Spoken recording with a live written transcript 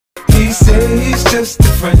He say he's just a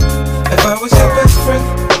friend. If I was your best friend,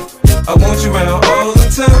 I want you around all the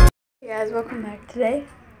time. Hey guys, welcome back. Today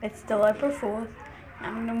it's still April 4th.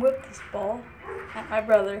 I'm gonna whip this ball at my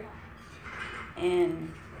brother.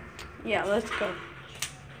 And yeah, let's go.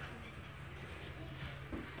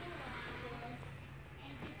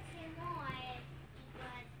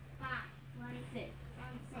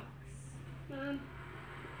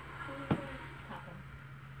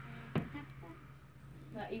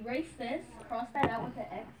 Now erase this, cross that out with an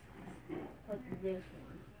X, put this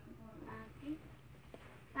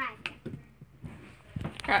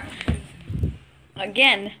one.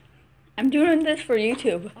 Again, I'm doing this for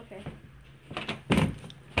YouTube. Okay.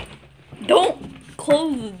 Don't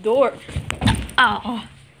close the door. Oh,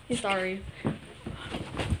 Sorry.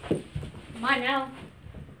 Mine now.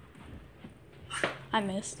 I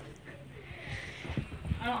missed.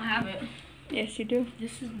 I don't have it. Yes, you do.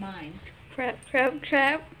 This is mine. Crap, crap,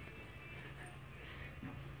 crap.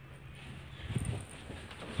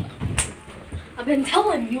 I've been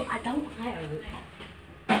telling you I don't have it.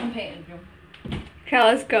 I'm paying you. Okay,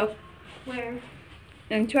 let's go. Where?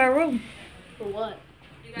 Into our room. For what?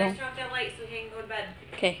 You guys turn off that light so we can go to bed.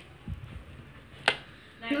 Okay.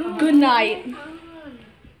 Night. Good night.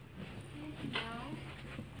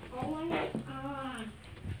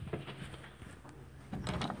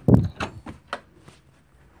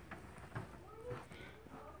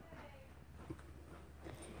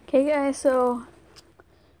 Okay guys, so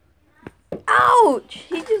ouch!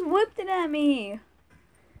 He just whipped it at me.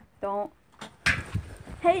 Don't.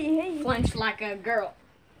 Hey. Flinch like a girl.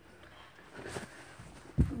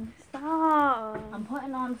 Stop. I'm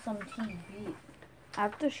putting on some TV. I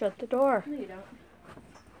have to shut the door. No, you don't.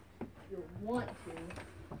 You want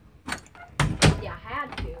to. You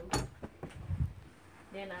had to.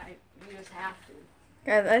 Then you just have to.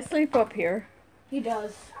 Guys, I sleep up here. He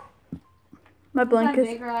does. My I'm blanket's.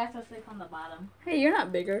 bigger, I have to sleep on the bottom. Hey, you're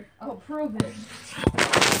not bigger. Oh, prove it.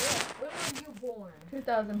 When were you born?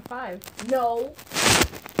 2005. No.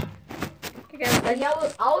 Okay guys,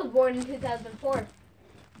 I was born in 2004.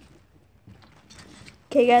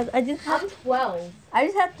 okay, guys, I I'm 12.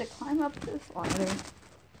 just have to climb up this ladder.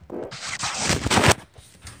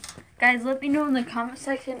 Guys, let me know in the comment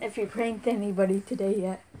section if you pranked anybody today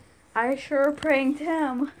yet. I sure pranked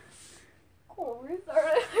him. Oh,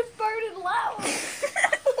 I farted loud.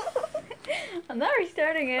 I'm not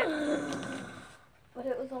restarting it. But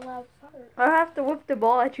it was a loud fart. I'll have to whip the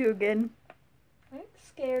ball at you again. I'm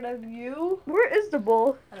scared of you. Where is the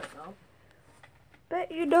ball? I don't know.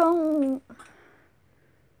 Bet you don't. It's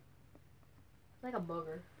like a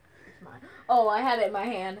booger. It's mine. Oh, I had it in my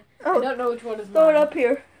hand. Oh, I don't know which one is throw mine. it up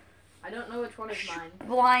here. I don't know which one is mine.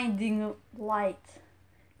 Blinding light.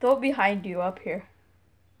 Throw it behind you up here.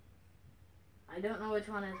 I don't know which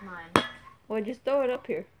one is mine. Well, just throw it up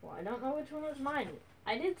here. Well, I don't know which one is mine.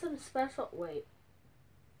 I did some special... Wait.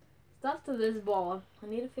 Stuff to this ball. I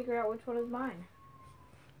need to figure out which one is mine.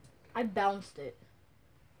 I bounced it.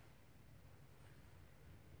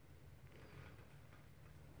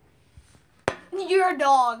 You're a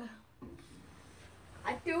dog.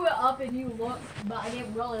 I threw it up and you looked, but I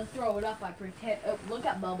didn't really throw it up. I pretend. Oh, look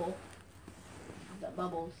at Bubble. Look at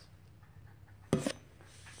Bubbles. On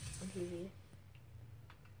TV.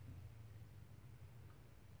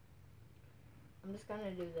 I'm just gonna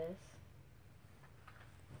do this.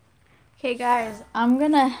 Okay, guys, I'm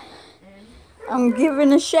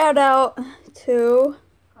giving a shout out to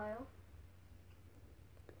Kyle.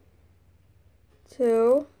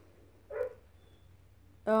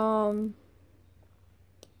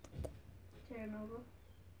 Terranova.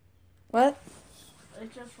 What?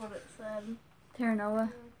 It's just what it said.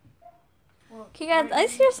 Terranova. Well, Okay, guys, I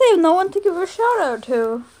seriously have no one to give a shout out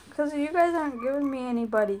to because you guys aren't giving me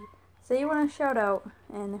anybody. Say you want a shout out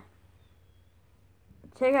and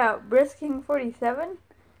check out BriskKing47.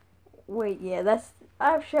 Wait, yeah,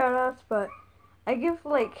 I have shout outs, but I give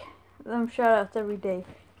like them shout outs every day.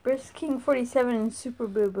 BriskKing47 and Super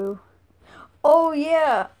Boo Boo. Oh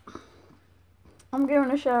yeah, I'm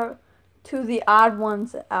giving a shout out to the Odd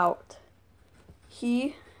Ones Out.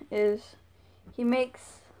 He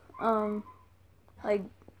makes like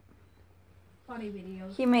funny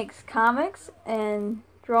videos. he makes comics and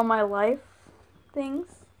draw my life things,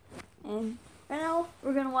 and right now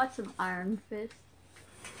we're gonna watch some Iron Fist.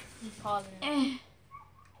 He's pausing.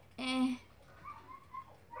 It's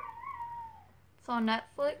on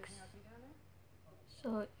Netflix.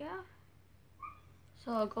 So yeah.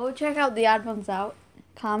 So go check out the Odd Ones Out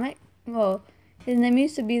comic. Well, his name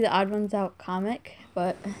used to be the Odd Ones Out comic,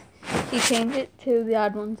 but he changed it to the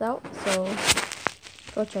Odd Ones Out. So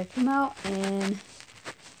go check him out, and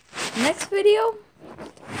Next video,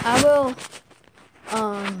 I will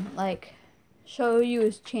like show you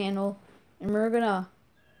his channel, and we're gonna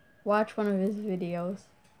watch one of his videos.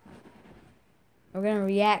 We're gonna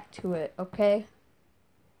react to it, okay?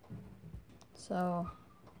 So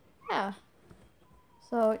yeah.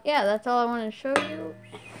 So yeah, that's all I want to show you.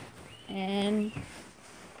 And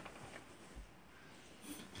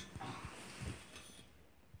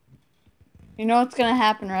you know what's gonna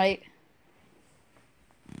happen, right?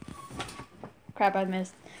 Crap, I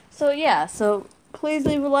missed. So yeah, so please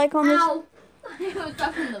leave a like on this. Ow! It was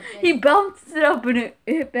up in the face. He bounced it up and it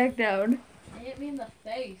hit back down. It hit me in the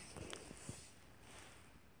face.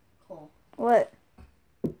 Cool. What?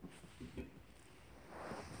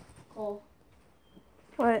 Cool.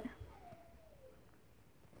 What?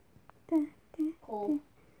 Cool.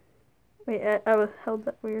 Wait, I was held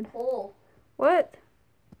that weird. Cool. What?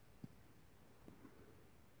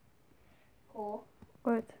 Cool.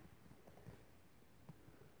 What?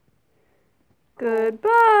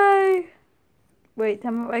 Goodbye. Wait,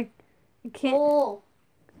 tell me I can't. Cool.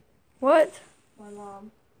 What? My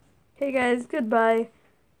mom. Hey guys, goodbye.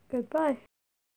 Goodbye.